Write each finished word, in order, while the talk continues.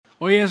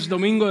Hoy es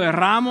Domingo de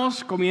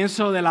Ramos,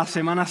 comienzo de la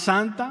Semana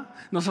Santa.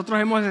 Nosotros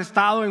hemos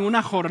estado en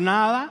una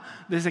jornada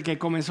desde que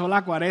comenzó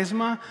la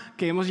Cuaresma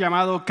que hemos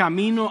llamado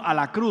Camino a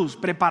la Cruz,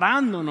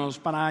 preparándonos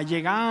para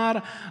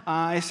llegar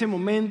a ese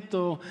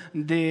momento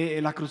de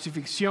la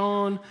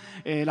crucifixión,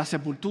 la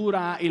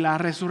sepultura y la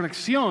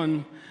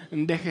resurrección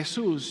de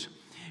Jesús.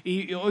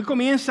 Y hoy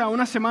comienza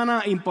una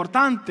semana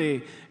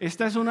importante.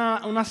 Esta es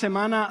una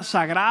semana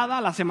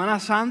sagrada, la Semana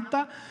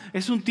Santa.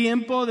 Es un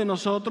tiempo de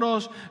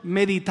nosotros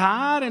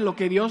meditar en lo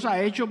que Dios ha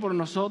hecho por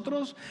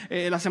nosotros.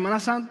 La Semana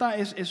Santa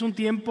es un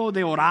tiempo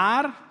de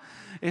orar,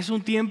 es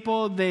un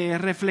tiempo de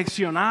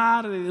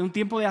reflexionar, un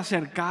tiempo de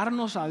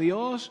acercarnos a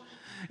Dios.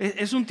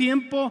 Es un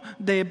tiempo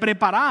de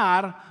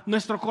preparar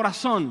nuestro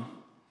corazón.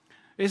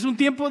 Es un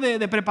tiempo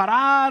de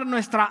preparar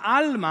nuestra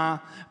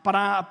alma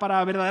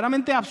para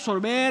verdaderamente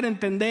absorber,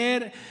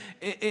 entender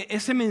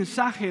ese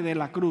mensaje de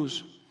la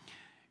cruz.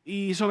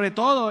 Y sobre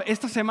todo,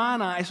 esta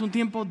semana es un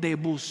tiempo de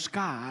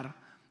buscar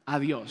a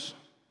Dios.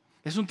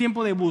 Es un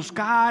tiempo de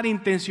buscar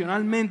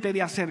intencionalmente,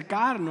 de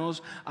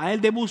acercarnos a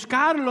Él, de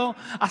buscarlo,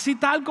 así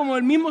tal como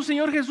el mismo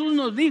Señor Jesús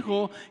nos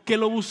dijo que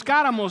lo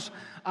buscáramos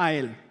a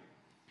Él.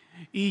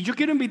 Y yo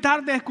quiero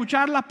invitarte a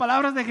escuchar las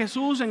palabras de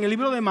Jesús en el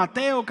libro de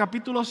Mateo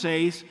capítulo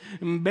 6,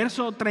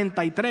 verso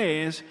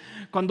 33,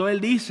 cuando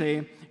Él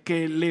dice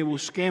que le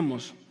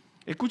busquemos.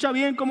 Escucha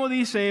bien cómo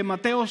dice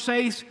Mateo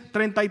 6,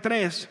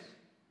 33.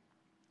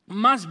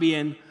 Más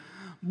bien,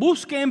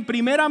 busquen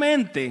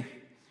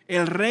primeramente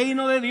el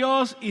reino de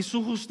Dios y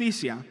su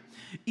justicia,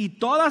 y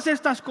todas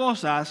estas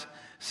cosas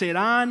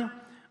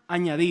serán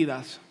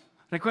añadidas.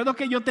 Recuerdo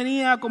que yo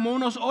tenía como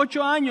unos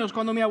 8 años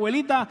cuando mi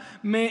abuelita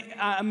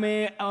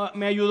me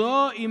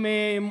ayudó y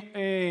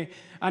me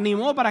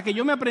animó para que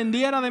yo me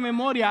aprendiera de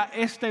memoria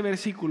este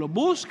versículo.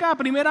 Busca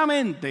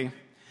primeramente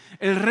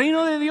el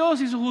reino de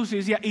Dios y su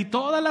justicia y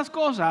todas las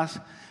cosas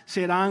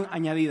serán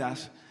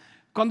añadidas.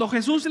 Cuando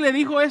Jesús le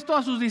dijo esto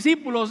a sus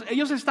discípulos,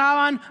 ellos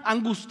estaban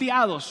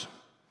angustiados.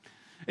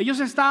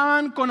 Ellos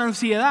estaban con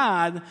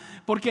ansiedad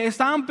porque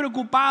estaban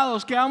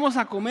preocupados. ¿Qué vamos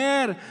a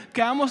comer?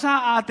 ¿Qué vamos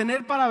a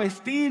tener para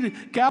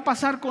vestir? ¿Qué va a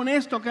pasar con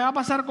esto? ¿Qué va a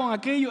pasar con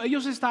aquello?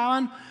 Ellos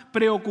estaban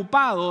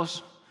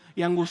preocupados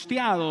y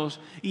angustiados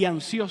y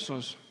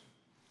ansiosos.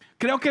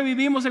 Creo que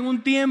vivimos en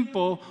un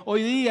tiempo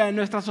hoy día en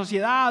nuestra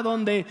sociedad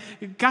donde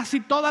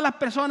casi todas las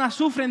personas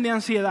sufren de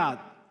ansiedad.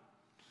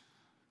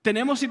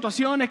 Tenemos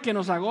situaciones que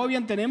nos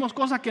agobian, tenemos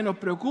cosas que nos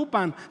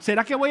preocupan.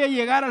 ¿Será que voy a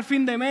llegar al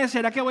fin de mes?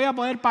 ¿Será que voy a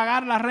poder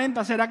pagar la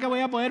renta? ¿Será que voy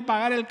a poder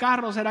pagar el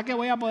carro? ¿Será que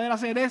voy a poder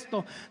hacer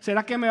esto?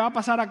 ¿Será que me va a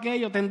pasar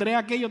aquello? ¿Tendré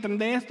aquello?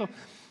 ¿Tendré esto?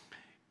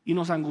 Y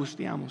nos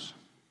angustiamos.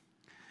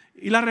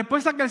 Y la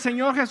respuesta que el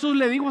Señor Jesús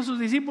le dijo a sus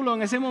discípulos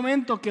en ese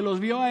momento, que los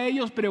vio a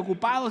ellos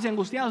preocupados y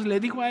angustiados, le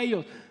dijo a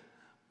ellos: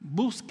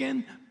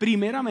 busquen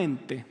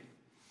primeramente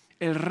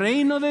el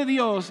reino de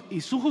Dios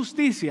y su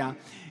justicia,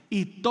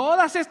 y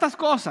todas estas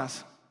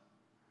cosas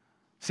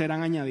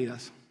serán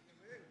añadidas.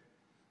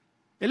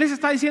 Él les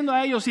está diciendo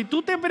a ellos: si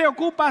tú te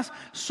preocupas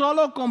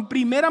solo con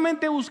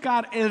primeramente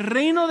buscar el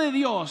reino de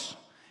Dios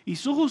y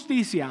su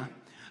justicia,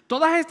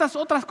 todas estas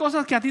otras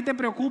cosas que a ti te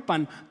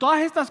preocupan,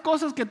 todas estas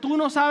cosas que tú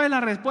no sabes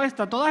la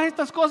respuesta, todas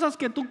estas cosas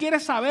que tú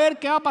quieres saber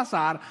qué va a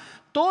pasar,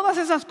 todas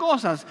esas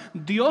cosas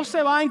Dios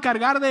se va a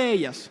encargar de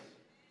ellas.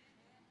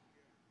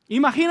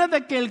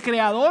 Imagínate que el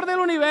creador del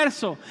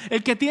universo,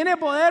 el que tiene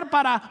poder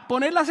para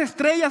poner las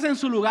estrellas en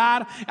su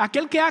lugar,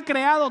 aquel que ha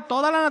creado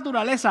toda la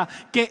naturaleza,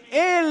 que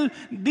Él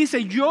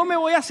dice: yo me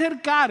voy a hacer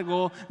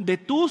cargo de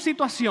tu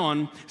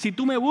situación si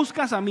tú me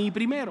buscas a mí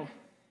primero.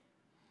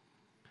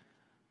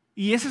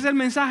 Y ese es el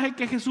mensaje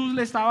que Jesús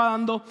le estaba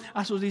dando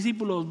a sus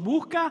discípulos: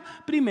 busca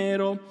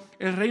primero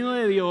el reino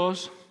de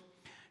Dios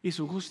y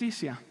su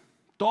justicia.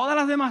 Todas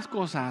las demás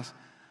cosas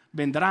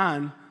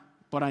vendrán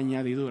por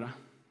añadidura.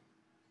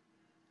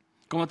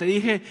 Como te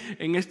dije,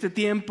 en este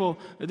tiempo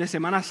de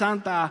Semana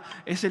Santa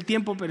es el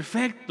tiempo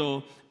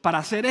perfecto para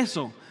hacer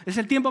eso. Es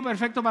el tiempo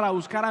perfecto para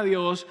buscar a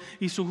Dios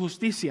y su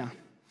justicia.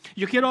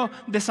 Yo quiero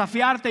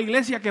desafiarte,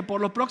 iglesia, que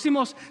por los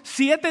próximos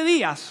 7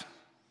 días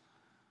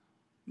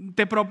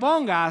te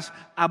propongas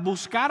a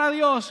buscar a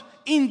Dios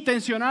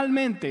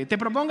intencionalmente. Te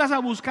propongas a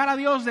buscar a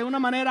Dios de una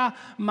manera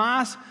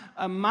más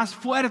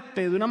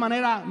fuerte, de una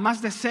manera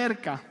más de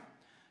cerca.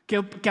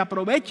 Que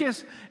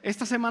aproveches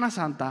esta Semana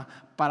Santa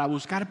para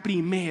buscar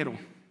primero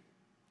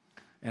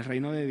el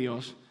reino de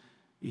Dios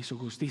y su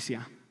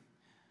justicia,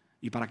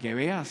 y para que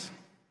veas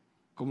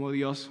cómo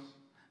Dios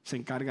se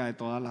encarga de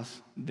todas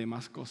las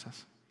demás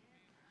cosas.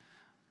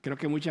 Creo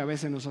que muchas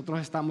veces nosotros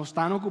estamos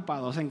tan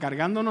ocupados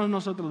encargándonos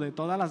nosotros de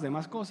todas las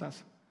demás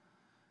cosas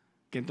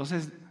que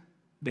entonces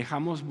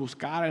dejamos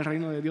buscar el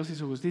reino de Dios y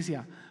su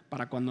justicia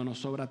para cuando nos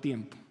sobra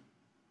tiempo.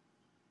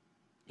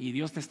 Y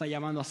Dios te está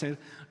llamando a hacer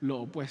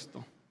lo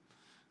opuesto.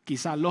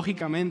 Quizá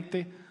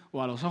lógicamente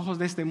o a los ojos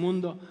de este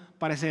mundo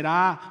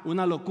parecerá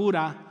una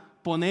locura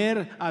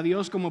poner a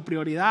Dios como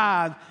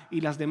prioridad y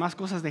las demás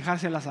cosas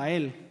dejárselas a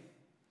Él.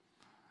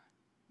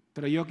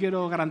 Pero yo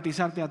quiero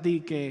garantizarte a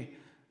ti que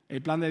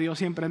el plan de Dios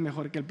siempre es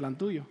mejor que el plan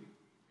tuyo.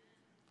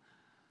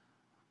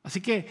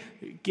 Así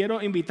que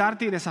quiero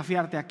invitarte y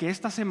desafiarte a que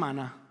esta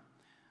semana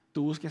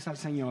tú busques al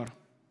Señor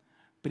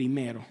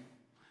primero.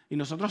 Y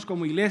nosotros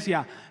como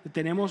iglesia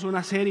tenemos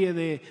una serie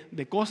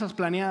de cosas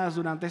planeadas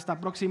durante esta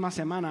próxima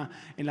semana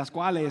en las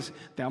cuales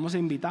te vamos a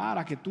invitar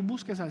a que tú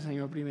busques al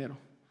Señor primero.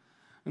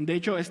 De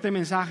hecho, este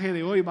mensaje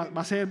de hoy va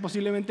a ser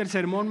posiblemente el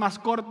sermón más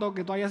corto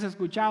que tú hayas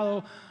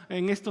escuchado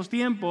en estos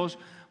tiempos,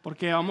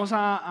 porque vamos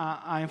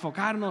a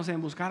enfocarnos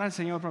en buscar al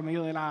Señor por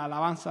medio de la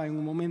alabanza en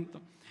un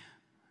momento.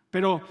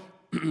 Pero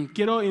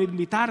quiero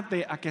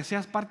invitarte a que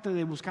seas parte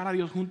de buscar a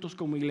Dios juntos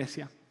como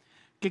iglesia.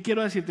 ¿Qué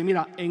quiero decirte?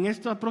 Mira, en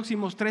estos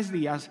próximos 3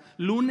 días,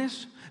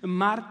 lunes,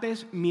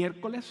 martes,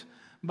 miércoles,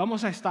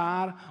 vamos a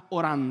estar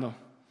orando.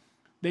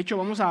 De hecho,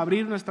 vamos a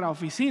abrir nuestra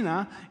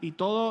oficina y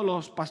todos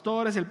los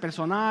pastores, el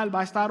personal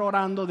va a estar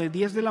orando de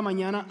 10 de la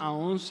mañana a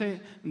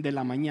 11 de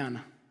la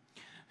mañana.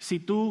 Si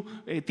tú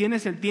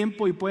tienes el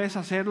tiempo y puedes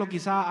hacerlo,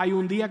 quizá hay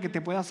un día que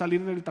te puedas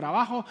salir del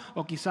trabajo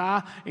o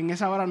quizá en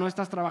esa hora no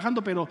estás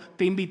trabajando, pero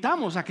te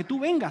invitamos a que tú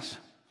vengas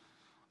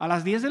a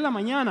las 10 de la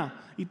mañana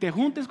y te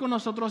juntes con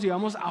nosotros y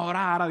vamos a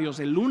orar a Dios.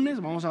 El lunes,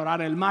 vamos a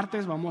orar el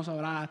martes, vamos a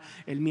orar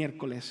el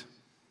miércoles.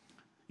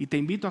 Y te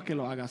invito a que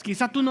lo hagas.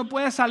 Quizá tú no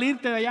puedes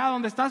salirte de allá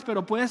donde estás,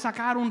 pero puedes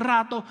sacar un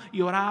rato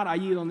y orar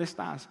allí donde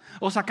estás.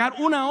 O sacar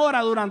 1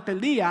 hora durante el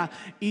día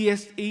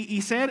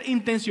y ser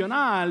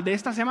intencional de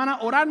esta semana,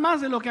 orar más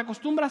de lo que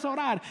acostumbras a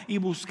orar y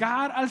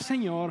buscar al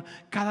Señor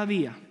cada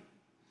día.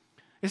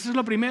 Eso es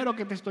lo primero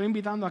que te estoy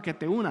invitando a que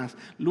te unas.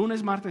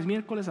 Lunes, martes,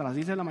 miércoles a las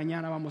 10 de la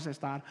mañana vamos a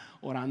estar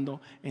orando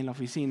en la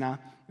oficina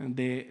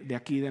de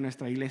aquí de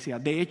nuestra iglesia.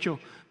 De hecho,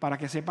 para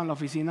que sepan, la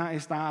oficina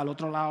está al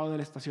otro lado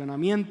del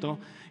estacionamiento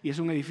y es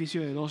un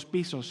edificio de 2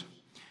 pisos.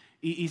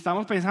 Y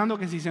estamos pensando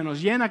que si se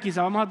nos llena,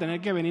 quizá vamos a tener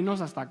que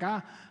venirnos hasta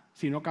acá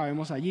si no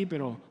cabemos allí,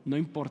 pero no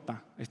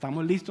importa.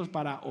 Estamos listos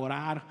para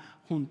orar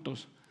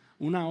juntos,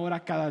 1 hora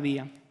cada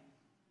día.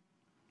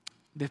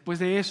 Después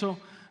de eso,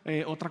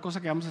 otra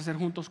cosa que vamos a hacer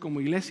juntos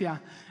como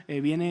iglesia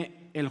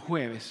viene el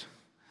jueves.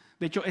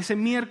 De hecho, ese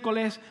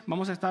miércoles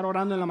vamos a estar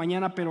orando en la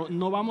mañana, pero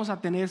no vamos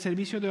a tener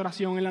servicio de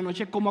oración en la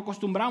noche como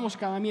acostumbramos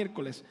cada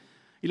miércoles.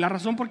 Y la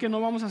razón por qué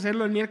no vamos a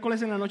hacerlo el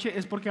miércoles en la noche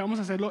es porque vamos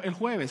a hacerlo el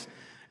jueves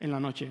en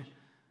la noche.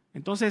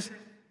 Entonces,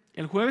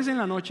 el jueves en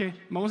la noche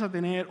vamos a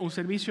tener un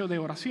servicio de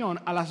oración.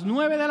 A las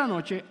 9 de la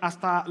noche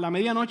hasta la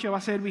medianoche va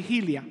a ser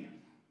vigilia.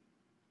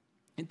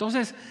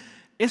 Entonces,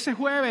 ese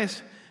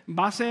jueves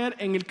va a ser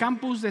en el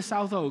campus de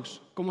South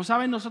Oaks. Como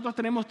saben, nosotros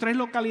tenemos 3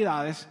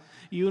 localidades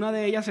y una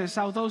de ellas es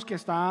South Oaks, que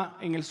está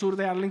en el sur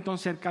de Arlington,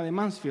 cerca de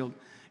Mansfield.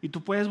 Y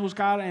tú puedes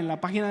buscar en la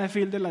página de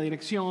Fielder la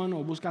dirección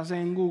o buscas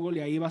en Google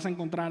y ahí vas a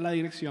encontrar la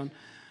dirección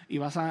y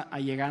vas a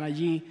llegar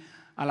allí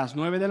a las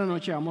 9 de la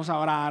noche. Vamos a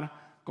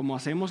orar como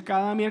hacemos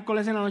cada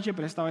miércoles en la noche,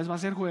 pero esta vez va a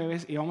ser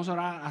jueves y vamos a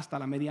orar hasta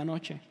la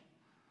medianoche.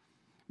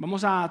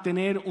 Vamos a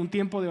tener un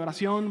tiempo de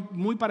oración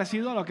muy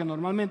parecido a lo que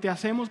normalmente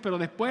hacemos, pero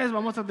después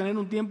vamos a tener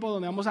un tiempo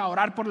donde vamos a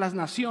orar por las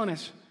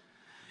naciones.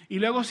 Y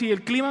luego, si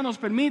el clima nos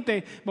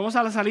permite, vamos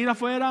a salir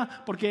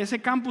afuera porque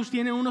ese campus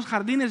tiene unos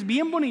jardines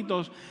bien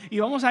bonitos y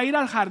vamos a ir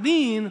al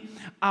jardín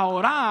a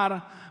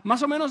orar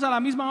más o menos a la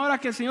misma hora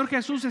que el Señor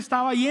Jesús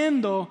estaba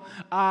yendo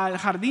al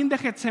jardín de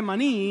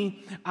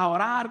Getsemaní a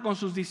orar con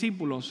sus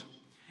discípulos.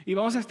 Y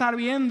vamos a estar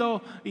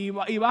viendo y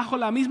bajo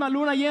la misma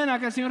luna llena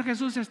que el Señor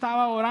Jesús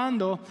estaba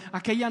orando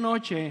aquella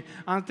noche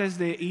antes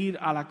de ir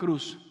a la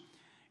cruz.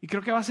 Y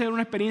creo que va a ser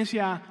una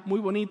experiencia muy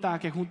bonita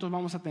que juntos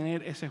vamos a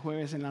tener ese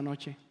jueves en la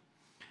noche.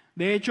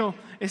 De hecho,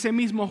 ese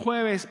mismo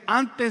jueves,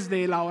 antes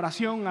de la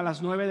oración a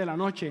las 9 de la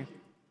noche,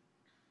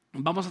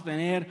 vamos a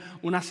tener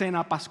una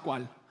cena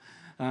pascual.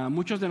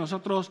 Muchos de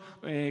nosotros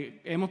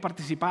hemos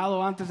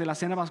participado antes de la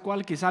cena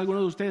pascual. Quizá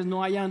algunos de ustedes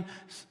no hayan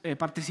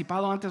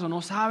participado antes o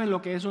no saben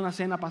lo que es una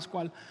cena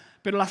pascual.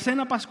 Pero la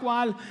cena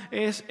pascual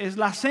es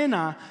la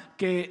cena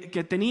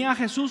que tenía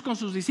Jesús con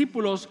sus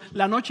discípulos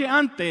la noche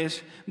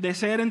antes de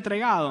ser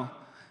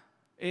entregado.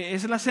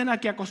 Es la cena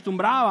que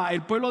acostumbraba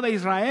el pueblo de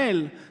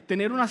Israel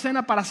tener una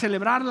cena para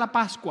celebrar la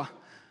Pascua.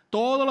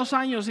 Todos los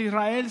años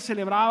Israel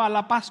celebraba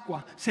la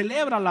Pascua,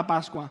 celebra la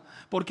Pascua.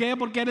 ¿Por qué?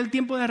 Porque era el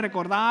tiempo de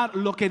recordar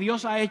lo que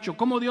Dios ha hecho,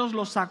 cómo Dios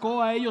los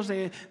sacó a ellos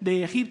de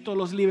Egipto,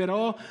 los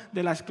liberó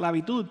de la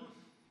esclavitud.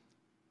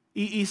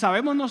 Y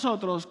sabemos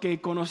nosotros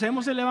que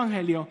conocemos el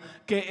Evangelio,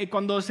 que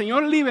cuando el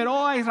Señor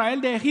liberó a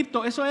Israel de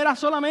Egipto, eso era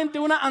solamente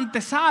una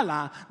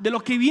antesala de lo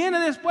que viene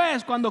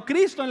después, cuando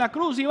Cristo en la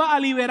cruz iba a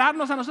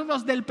liberarnos a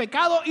nosotros del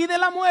pecado y de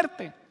la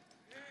muerte.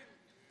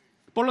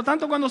 Por lo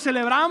tanto, cuando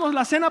celebramos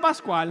la cena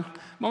pascual,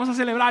 vamos a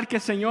celebrar que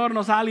el Señor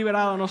nos ha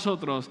liberado a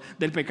nosotros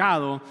del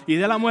pecado y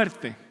de la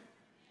muerte.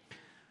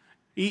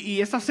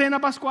 Y esta cena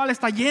pascual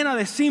está llena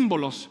de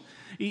símbolos.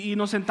 Y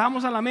nos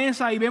sentamos a la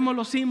mesa y vemos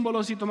los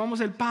símbolos y tomamos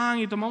el pan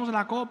y tomamos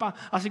la copa,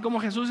 así como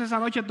Jesús esa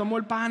noche tomó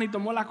el pan y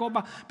tomó la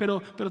copa,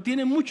 pero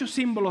tiene muchos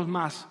símbolos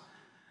más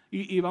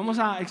y vamos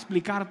a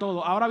explicar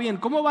todo. Ahora bien,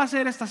 ¿cómo va a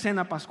ser esta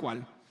cena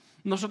pascual?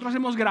 Nosotros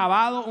hemos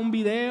grabado un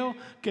video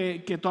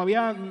que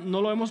todavía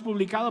no lo hemos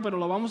publicado, pero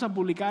lo vamos a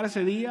publicar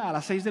ese día a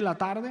las 6 de la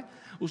tarde.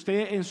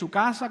 Usted en su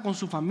casa, con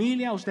su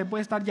familia, usted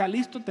puede estar ya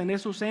listo, tener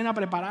su cena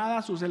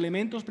preparada, sus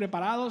elementos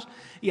preparados.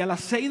 Y a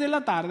las 6 de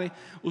la tarde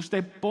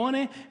usted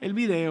pone el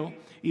video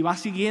y va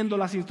siguiendo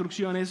las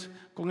instrucciones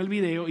con el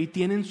video y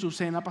tienen su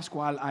cena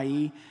pascual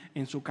ahí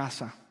en su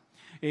casa.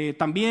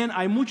 También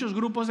hay muchos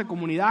grupos de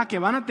comunidad que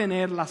van a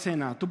tener la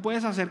cena. Tú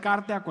puedes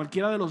acercarte a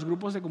cualquiera de los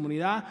grupos de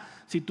comunidad.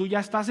 Si tú ya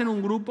estás en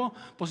un grupo,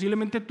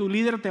 posiblemente tu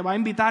líder te va a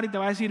invitar y te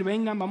va a decir,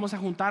 vengan, vamos a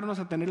juntarnos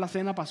a tener la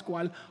cena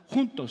pascual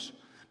juntos.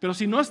 Pero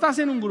si no estás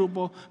en un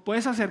grupo,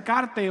 puedes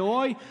acercarte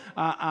hoy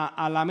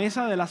a la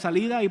mesa de la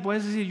salida y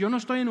puedes decir, yo no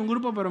estoy en un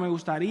grupo, pero me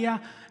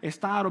gustaría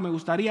estar o me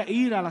gustaría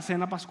ir a la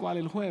cena pascual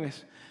el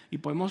jueves. Y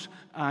podemos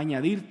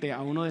añadirte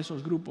a uno de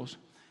esos grupos.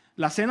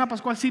 La cena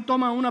pascual sí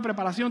toma una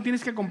preparación,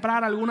 tienes que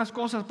comprar algunas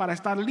cosas para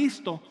estar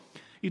listo.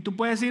 Y tú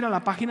puedes ir a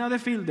la página de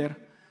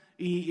Fielder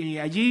y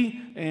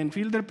allí en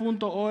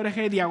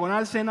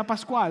fielder.org/cena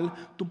pascual,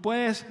 tú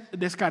puedes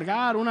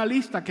descargar una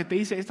lista que te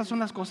dice, estas son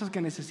las cosas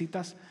que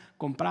necesitas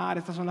comprar,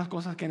 estas son las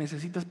cosas que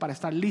necesitas para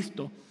estar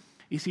listo.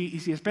 Y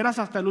si esperas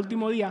hasta el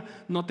último día,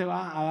 no te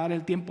va a dar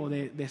el tiempo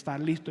de estar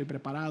listo y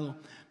preparado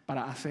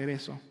para hacer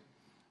eso.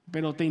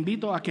 Pero te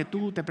invito a que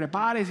tú te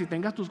prepares y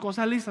tengas tus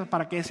cosas listas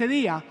para que ese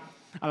día,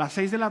 a las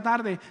 6 de la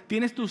tarde,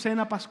 tienes tu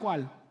cena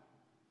pascual.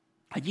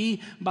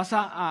 Allí vas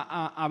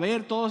a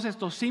ver todos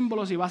estos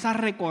símbolos y vas a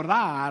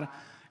recordar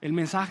el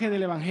mensaje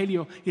del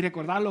Evangelio y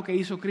recordar lo que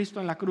hizo Cristo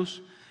en la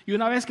cruz. Y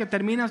una vez que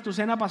terminas tu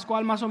cena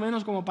pascual, más o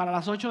menos como para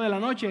las 8 de la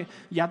noche,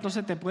 ya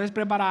entonces te puedes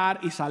preparar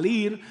y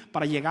salir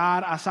para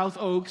llegar a South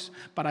Oaks,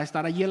 para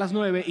estar allí a las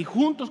 9 y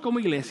juntos como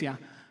iglesia,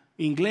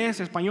 inglés,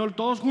 español,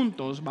 todos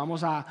juntos,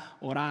 vamos a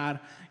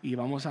orar y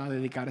vamos a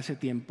dedicar ese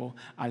tiempo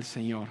al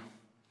Señor.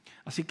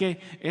 Así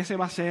que ese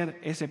va a ser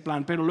ese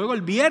plan. Pero luego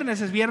el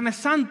viernes es Viernes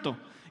Santo.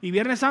 Y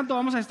Viernes Santo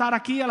vamos a estar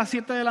aquí a las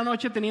 7 de la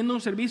noche teniendo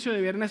un servicio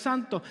de Viernes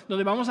Santo,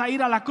 donde vamos a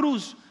ir a la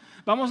cruz.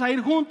 Vamos a ir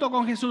junto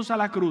con Jesús a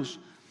la cruz.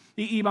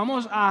 Y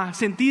vamos a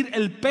sentir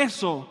el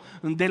peso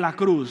de la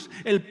cruz,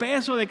 el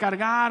peso de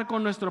cargar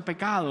con nuestro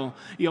pecado.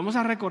 Y vamos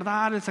a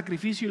recordar el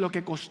sacrificio y lo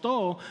que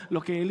costó,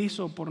 lo que Él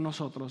hizo por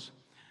nosotros.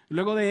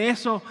 Luego de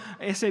eso,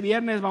 ese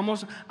viernes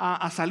vamos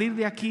a salir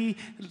de aquí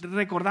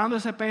recordando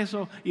ese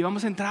peso y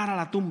vamos a entrar a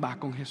la tumba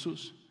con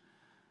Jesús.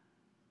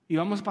 Y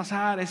vamos a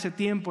pasar ese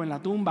tiempo en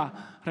la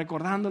tumba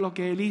recordando lo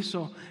que Él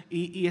hizo.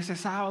 Y ese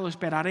sábado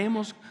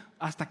esperaremos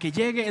hasta que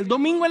llegue el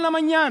domingo en la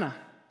mañana.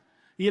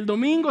 Y el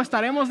domingo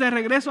estaremos de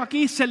regreso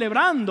aquí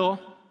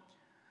celebrando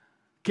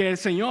que el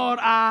Señor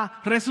ha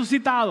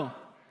resucitado.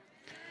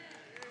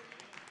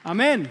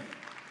 Amén.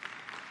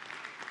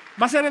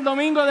 Va a ser el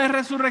domingo de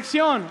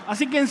resurrección.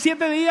 Así que en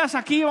 7 días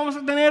aquí vamos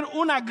a tener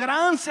una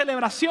gran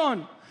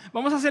celebración.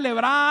 Vamos a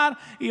celebrar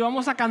y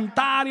vamos a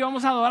cantar y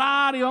vamos a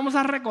adorar y vamos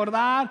a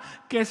recordar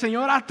que el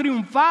Señor ha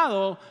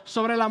triunfado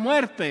sobre la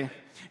muerte.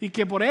 Y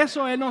que por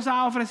eso Él nos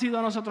ha ofrecido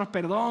a nosotros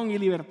perdón y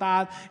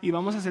libertad. Y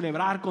vamos a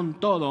celebrar con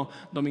todo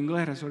Domingo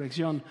de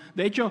Resurrección.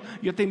 De hecho,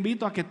 yo te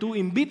invito a que tú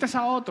invites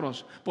a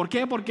otros. ¿Por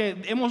qué? Porque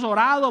hemos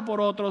orado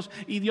por otros.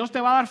 Y Dios te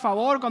va a dar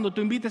favor cuando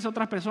tú invites a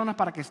otras personas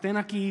para que estén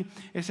aquí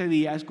ese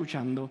día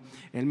escuchando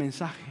el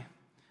mensaje.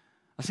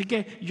 Así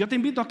que yo te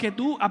invito a que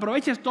tú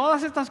aproveches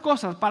todas estas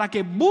cosas para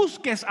que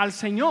busques al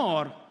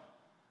Señor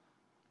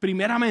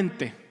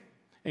primeramente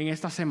en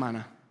esta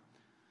semana.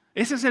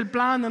 Ese es el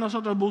plan de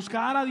nosotros,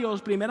 buscar a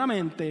Dios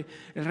primeramente,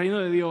 el reino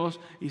de Dios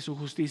y su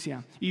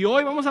justicia. Y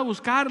hoy vamos a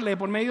buscarle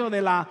por medio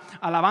de la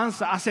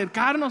alabanza,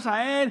 acercarnos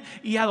a Él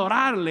y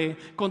adorarle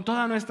con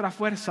toda nuestra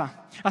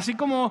fuerza. Así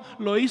como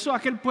lo hizo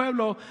aquel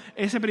pueblo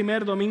ese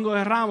primer domingo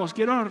de Ramos.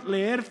 Quiero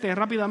leerte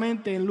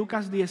rápidamente en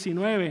Lucas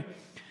 19,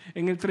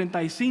 en el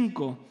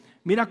 35.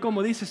 Mira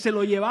cómo dice, se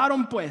lo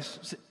llevaron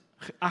pues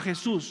a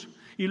Jesús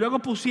y luego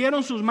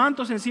pusieron sus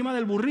mantos encima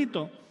del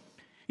burrito.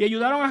 Y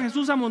ayudaron a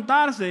Jesús a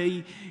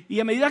montarse y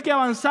a medida que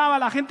avanzaba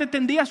la gente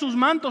tendía sus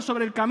mantos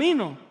sobre el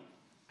camino.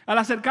 Al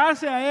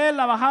acercarse a Él,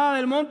 la bajada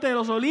del monte de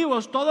los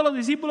olivos, todos los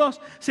discípulos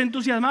se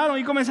entusiasmaron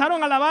y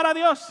comenzaron a alabar a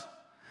Dios.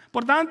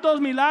 Por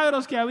tantos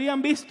milagros que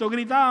habían visto,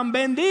 gritaban,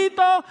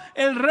 bendito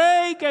el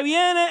Rey que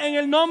viene en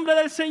el nombre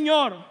del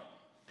Señor.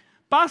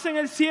 Paz en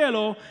el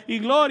cielo y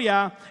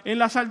gloria en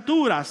las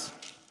alturas.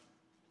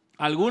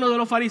 Algunos de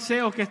los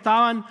fariseos que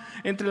estaban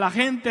entre la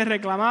gente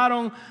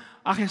reclamaron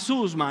a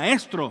Jesús,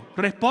 Maestro,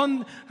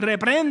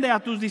 reprende a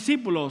tus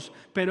discípulos.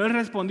 Pero Él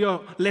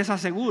respondió, les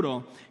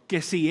aseguro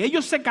que si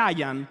ellos se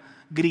callan,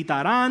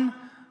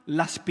 gritarán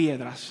las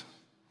piedras.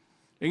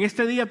 En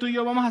este día tú y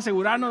yo vamos a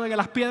asegurarnos de que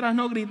las piedras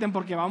no griten,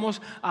 porque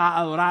vamos a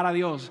adorar a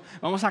Dios.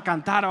 Vamos a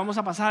cantar, vamos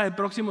a pasar el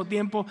próximo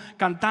tiempo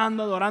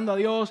cantando, adorando a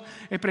Dios,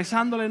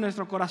 expresándole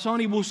nuestro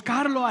corazón y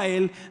buscarlo a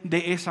Él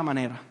de esa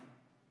manera.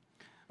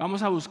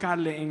 Vamos a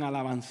buscarle en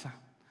alabanza.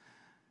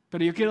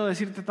 Pero yo quiero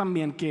decirte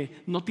también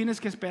que no tienes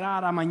que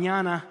esperar a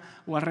mañana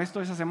o al resto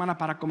de esa semana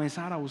para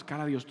comenzar a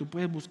buscar a Dios. Tú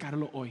puedes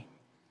buscarlo hoy.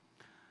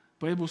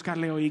 Puedes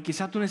buscarle hoy.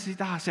 Quizás tú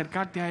necesitas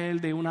acercarte a Él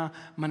de una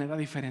manera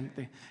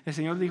diferente. El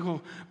Señor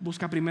dijo,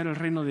 busca primero el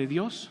reino de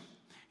Dios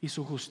y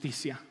su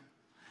justicia.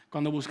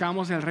 Cuando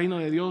buscamos el reino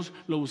de Dios,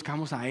 lo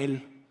buscamos a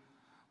Él.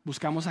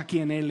 Buscamos a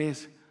quien Él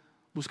es.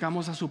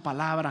 Buscamos a su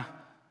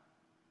palabra.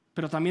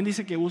 Pero también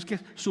dice que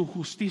busques su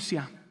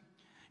justicia.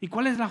 ¿Y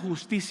cuál es la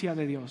justicia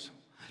de Dios?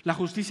 La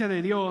justicia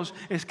de Dios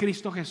es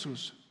Cristo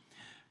Jesús,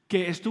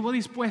 que estuvo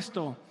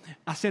dispuesto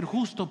a ser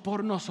justo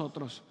por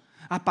nosotros,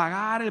 a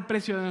pagar el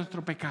precio de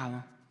nuestro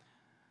pecado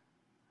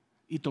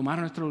y tomar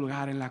nuestro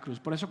lugar en la cruz.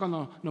 Por eso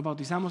cuando nos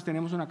bautizamos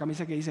tenemos una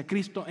camisa que dice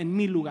Cristo en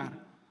mi lugar.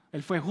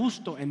 Él fue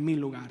justo en mi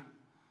lugar.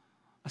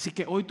 Así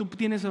que hoy tú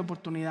tienes la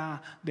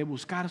oportunidad de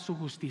buscar su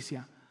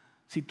justicia.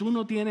 Si tú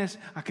no tienes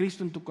a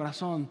Cristo en tu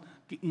corazón,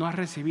 no has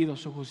recibido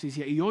su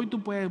justicia. Y hoy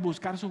tú puedes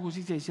buscar su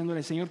justicia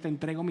diciéndole: Señor, te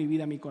entrego mi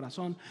vida, mi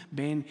corazón.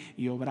 Ven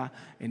y obra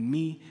en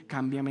mí,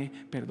 cámbiame,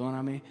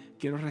 perdóname.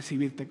 Quiero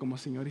recibirte como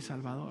Señor y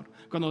Salvador.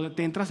 Cuando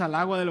te entras al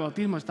agua del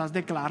bautismo, estás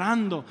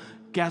declarando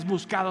que has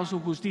buscado su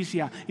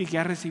justicia y que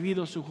has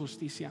recibido su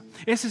justicia.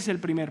 Ese es el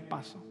primer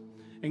paso.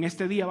 En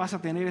este día vas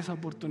a tener esa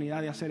oportunidad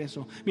de hacer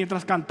eso.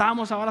 Mientras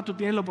cantamos ahora, tú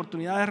tienes la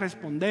oportunidad de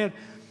responder.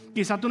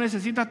 Quizá tú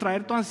necesitas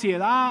traer tu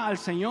ansiedad al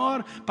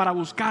Señor para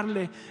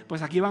buscarle.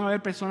 Pues aquí van a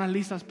haber personas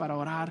listas para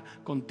orar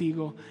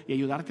contigo y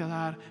ayudarte a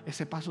dar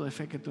ese paso de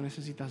fe que tú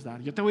necesitas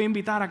dar. Yo te voy a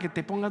invitar a que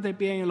te pongas de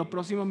pie en los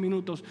próximos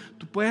minutos.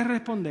 Tú puedes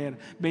responder,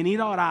 venir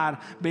a orar,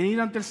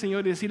 venir ante el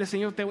Señor y decirle: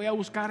 Señor, te voy a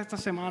buscar esta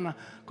semana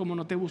como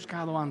no te he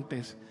buscado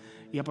antes.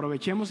 Y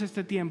aprovechemos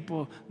este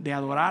tiempo de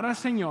adorar al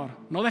Señor.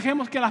 No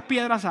dejemos que las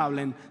piedras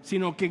hablen,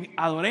 sino que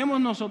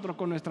adoremos nosotros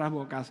con nuestras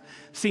bocas,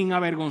 sin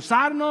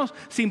avergonzarnos,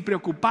 sin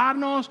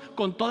preocuparnos,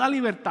 con toda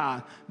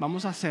libertad.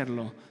 Vamos a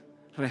hacerlo.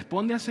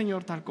 Responde al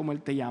Señor tal como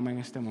Él te llama en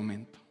este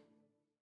momento.